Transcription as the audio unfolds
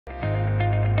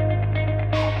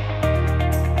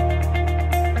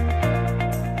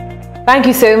Thank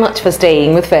you so much for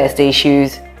staying with First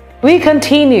Issues. We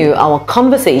continue our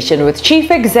conversation with Chief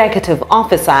Executive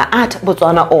Officer at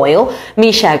Botswana Oil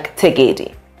Meshack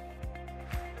Tshekedi.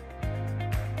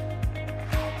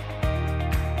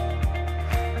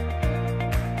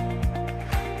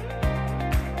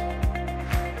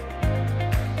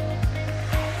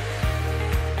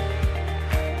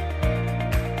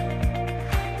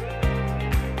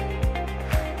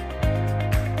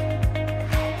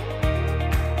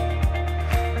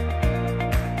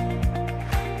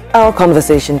 Our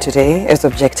conversation today, its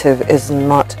objective is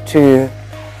not to,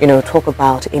 talk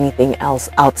about anything else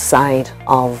outside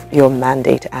of your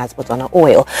mandate as Botswana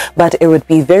Oil, but it would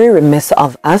be very remiss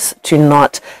of us to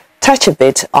not touch a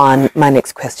bit on my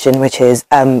next question, which is,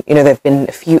 there have been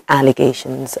a few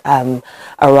allegations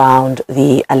around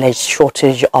the alleged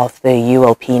shortage of the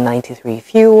ULP 93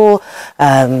 fuel.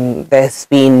 There's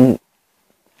been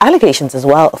allegations as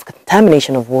well of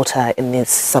contamination of water in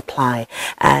this supply,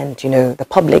 and the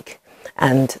public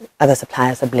and other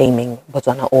suppliers are blaming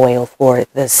Botswana Oil for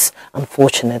this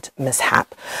unfortunate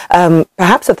mishap.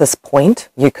 Perhaps at this point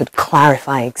you could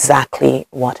clarify exactly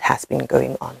what has been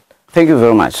going on. Thank you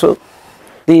very much. So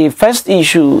the first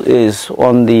issue is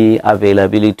on the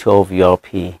availability of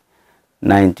ULP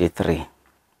 93.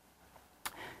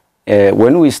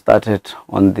 When we started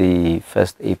on the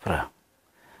 1st April,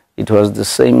 it was the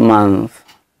same month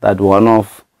that one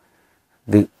of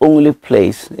the only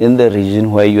place in the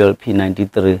region where ULP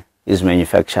 93 is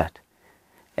manufactured,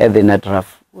 at the Natref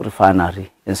refinery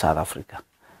in South Africa.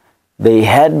 They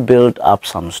had built up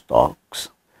some stocks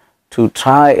to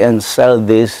try and sell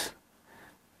this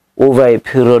over a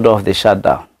period of the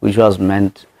shutdown, which was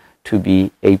meant to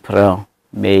be April,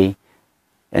 May,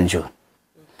 and June.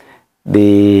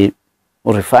 The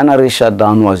refinery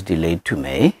shutdown was delayed to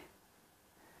May,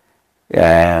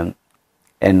 and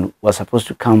was supposed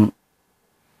to come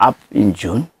up in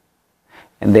June,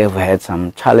 and they've had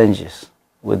some challenges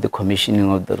with the commissioning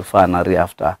of the refinery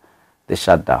after the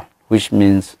shutdown, which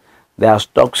means their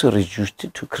stocks are reduced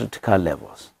to critical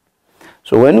levels.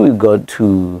 So when we got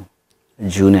to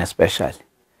June especially,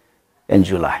 and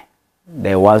July,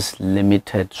 there was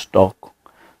limited stock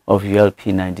of ULP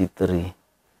 93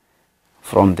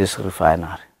 from this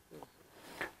refinery.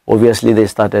 Obviously, they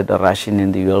started rushing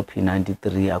in the ULP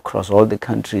 93 across all the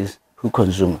countries who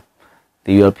consume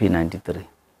the ULP 93.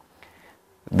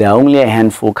 There are only a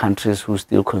handful of countries who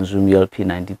still consume ULP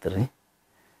 93.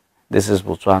 This is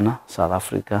Botswana, South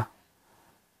Africa,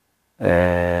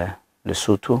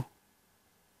 Lesotho,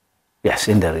 yes,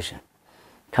 in the region.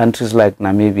 Countries like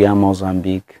Namibia,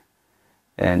 Mozambique,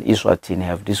 and Eswatini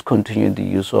have discontinued the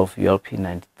use of ULP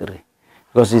 93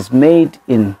 because it's made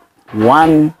in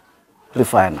one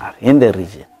refinery in the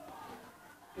region,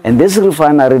 and this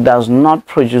refinery does not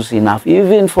produce enough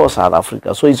even for South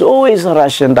Africa, so it's always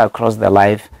rationed across the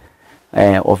life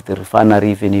of the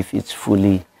refinery, even if it's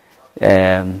fully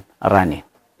running.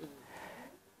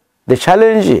 The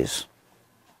challenge is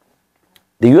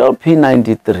the ULP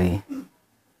 93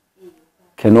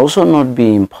 can also not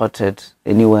be imported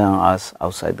anywhere else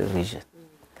outside the region.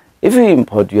 If you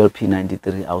import ULP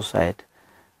 93 outside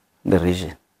the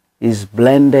region, is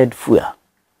blended fuel.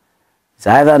 It's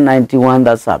either 91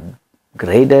 that's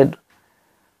upgraded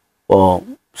or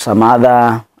some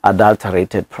other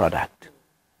adulterated product.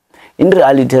 In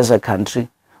reality, as a country,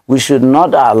 we should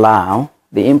not allow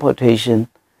the importation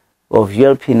of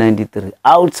ULP 93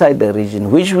 outside the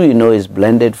region, which we know is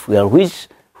blended fuel,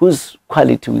 whose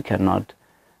quality we cannot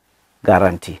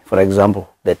guarantee. For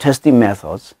example, the testing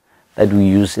methods that we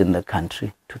use in the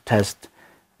country to test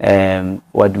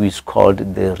what is called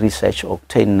the research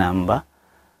octane number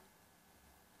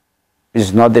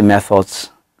is not the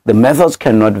methods. The methods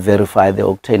cannot verify the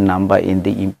octane number in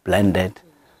the blended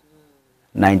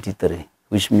 93,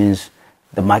 which means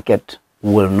the market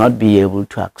will not be able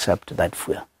to accept that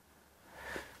fuel.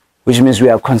 Which means we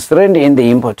are constrained in the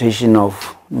importation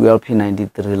of ULP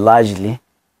 93 largely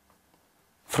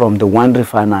from the one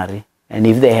refinery, and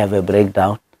if they have a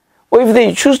breakdown, or if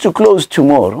they choose to close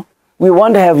tomorrow, we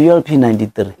won't have ULP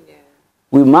 93. Yeah.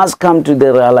 We must come to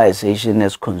the realization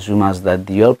as consumers that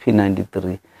the ULP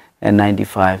 93 and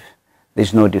 95,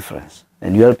 there's no difference.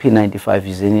 And ULP 95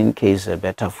 is in any case a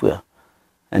better fuel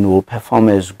and will perform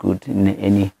as good in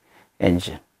any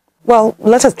engine. Well,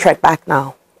 let us track back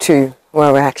now to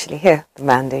where we're actually here, the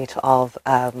mandate of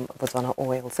Botswana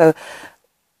Oil. So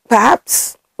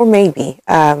perhaps, or maybe,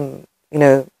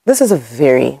 this is a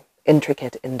very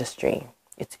intricate industry.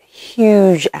 It's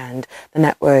huge and the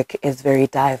network is very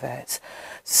diverse.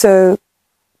 So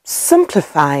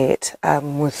simplify it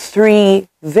with three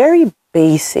very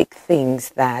basic things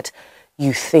that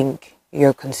you think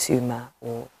your consumer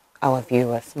or our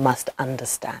viewers must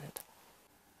understand?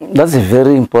 That's a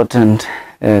very important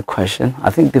question. I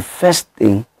think the first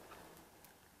thing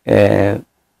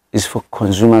is for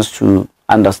consumers to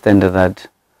understand that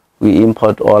we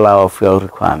import all our fuel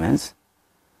requirements.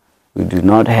 We do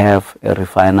not have a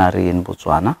refinery in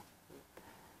Botswana,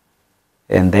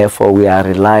 and therefore we are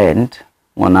reliant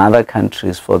on other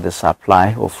countries for the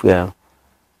supply of fuel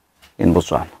in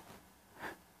Botswana.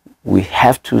 We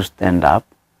have to stand up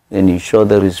and ensure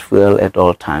there is fuel at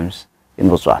all times in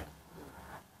Botswana.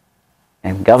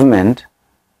 And government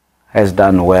has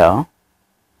done well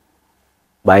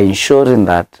by ensuring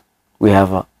that we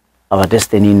have our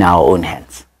destiny in our own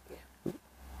hands.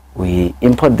 We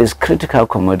import this critical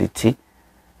commodity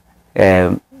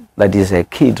that is a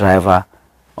key driver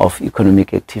of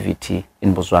economic activity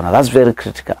in Botswana. That's very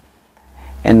critical.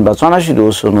 And Botswana should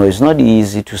also know it's not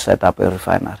easy to set up a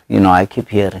refinery. You know, I keep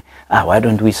hearing, why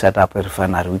don't we set up a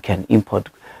refinery? We can import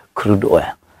crude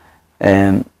oil.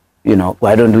 You know,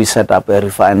 why don't we set up a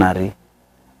refinery?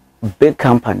 Big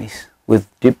companies with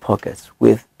deep pockets,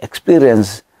 with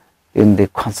experience in the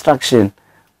construction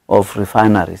of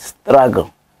refineries,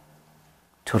 struggle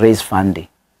to raise funding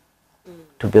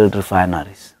to build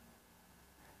refineries.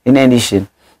 In addition,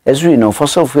 as we know,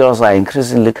 fossil fuels are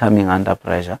increasingly coming under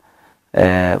pressure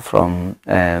from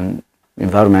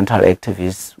environmental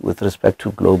activists with respect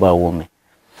to global warming.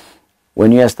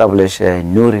 When you establish a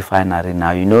new refinery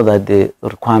now, you know that the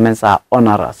requirements are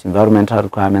onerous. Environmental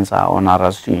requirements are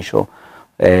onerous to ensure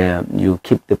you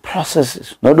keep the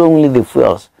processes, not only the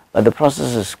fuels, but the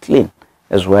processes clean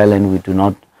as well, and we do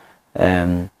not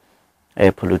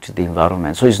pollute the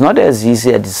environment. So it's not as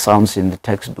easy as it sounds in the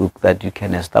textbook that you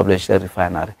can establish a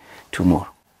refinery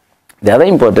tomorrow. The other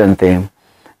important thing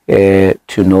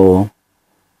to know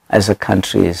as a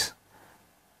country is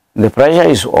the pressure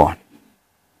is on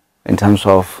in terms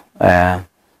of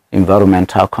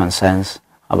environmental concerns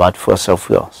about fossil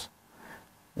fuels.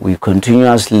 We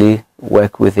continuously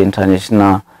work with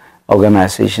international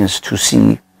organizations to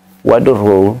see what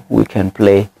role we can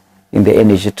play in the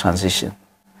energy transition.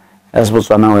 As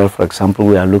Botswana Oil, for example,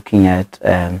 we are looking at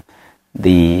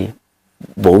the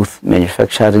both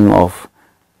manufacturing of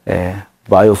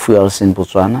biofuels in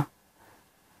Botswana,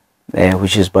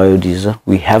 which is biodiesel.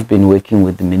 We have been working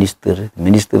with the ministry. The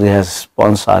ministry has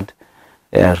sponsored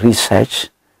research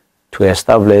to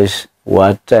establish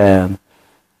what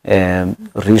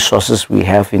resources we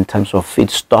have in terms of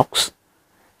feedstocks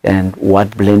and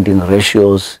what blending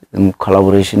ratios in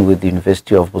collaboration with the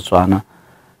University of Botswana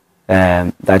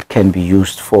that can be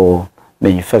used for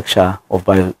manufacture of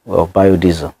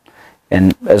biodiesel.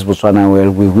 And as Botswana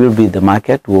Oil, we will be the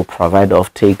market. We will provide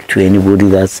offtake to anybody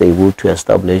that's able to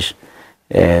establish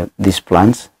these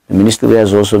plants. The ministry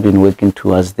has also been working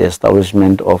towards the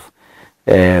establishment of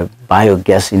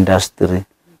biogas industry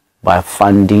by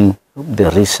funding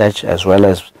the research, as well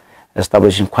as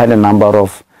establishing quite a number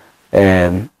of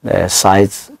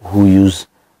sites who use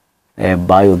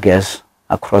biogas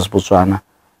across Botswana.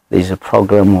 There is a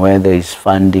program where there is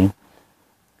funding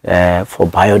for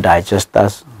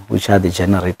biodigesters, which are the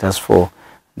generators for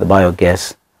the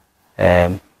biogas,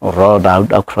 rolled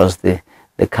out across the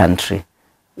country.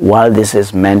 While this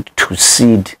is meant to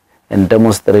seed and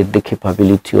demonstrate the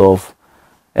capability of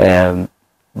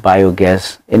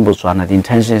biogas in Botswana, the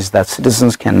intention is that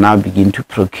citizens can now begin to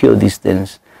procure these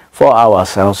things for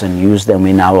ourselves and use them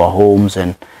in our homes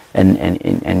and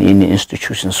in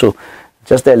institutions. So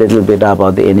just a little bit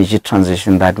about the energy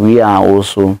transition that we are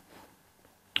also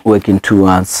working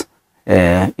towards,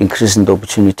 increasing the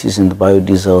opportunities in the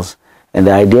biodiesels. And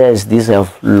the idea is these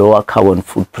have lower carbon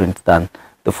footprint than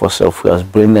the fossil fuels.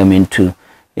 Bring them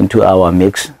into our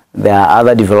mix. There are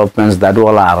other developments that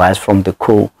will arise from the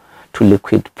coal to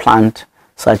liquid plant,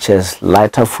 such as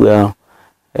lighter fuel,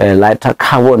 lighter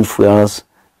carbon fuels.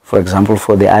 For example,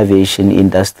 for the aviation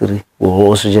industry, will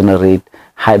also generate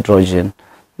hydrogen,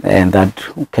 and that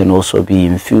can also be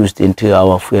infused into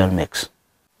our fuel mix.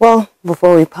 Well,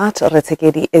 before we part,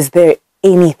 Tshekedi, is there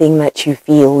anything that you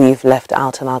feel we've left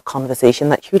out in our conversation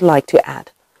that you'd like to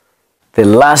add? The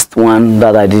last one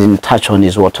that I didn't touch on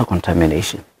is water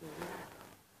contamination.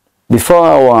 Before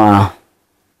our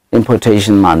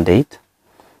importation mandate,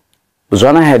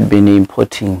 Botswana had been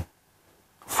importing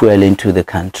fuel into the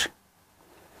country.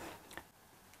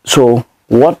 So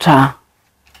water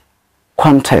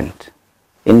content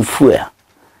in fuel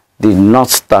did not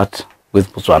start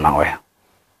with Botswana Oil.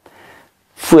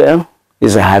 Fuel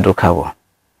is a hydrocarbon.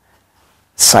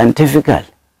 Scientifically,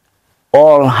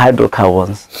 all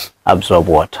hydrocarbons absorb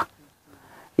water.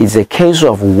 It's a case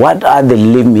of what are the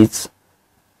limits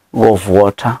of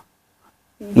water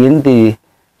in the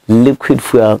liquid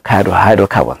fuel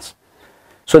hydrocarbons.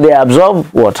 So they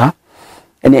absorb water,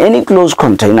 and any closed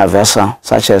container vessel,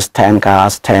 such as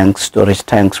tankers, tanks, storage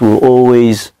tanks, will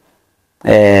always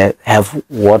have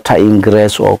water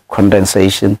ingress or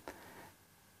condensation,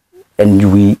 and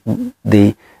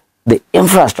the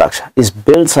infrastructure is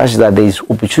built such that there is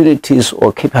opportunities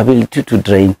or capability to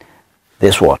drain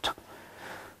this water.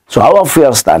 So our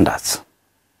fuel standards,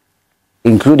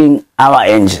 including our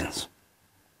engines,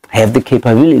 have the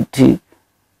capability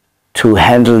to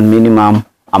handle minimum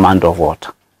amount of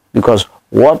water, because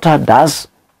water does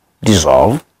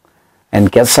dissolve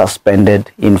and get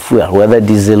suspended in fuel, whether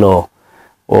diesel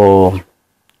or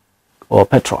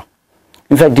petrol.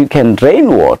 In fact, you can drain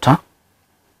water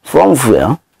from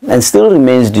fuel and still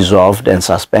remains dissolved and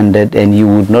suspended, and you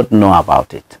would not know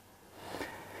about it.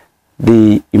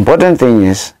 The important thing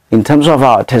is, in terms of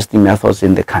our testing methods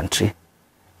in the country,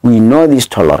 we know these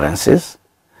tolerances.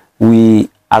 We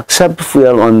accept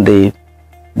fuel on the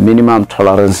minimum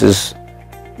tolerances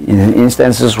in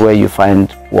instances where you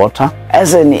find water.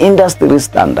 As an industry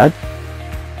standard,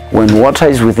 when water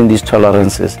is within these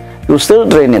tolerances, you still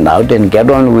drain it out and get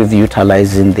on with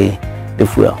utilizing the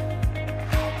fuel.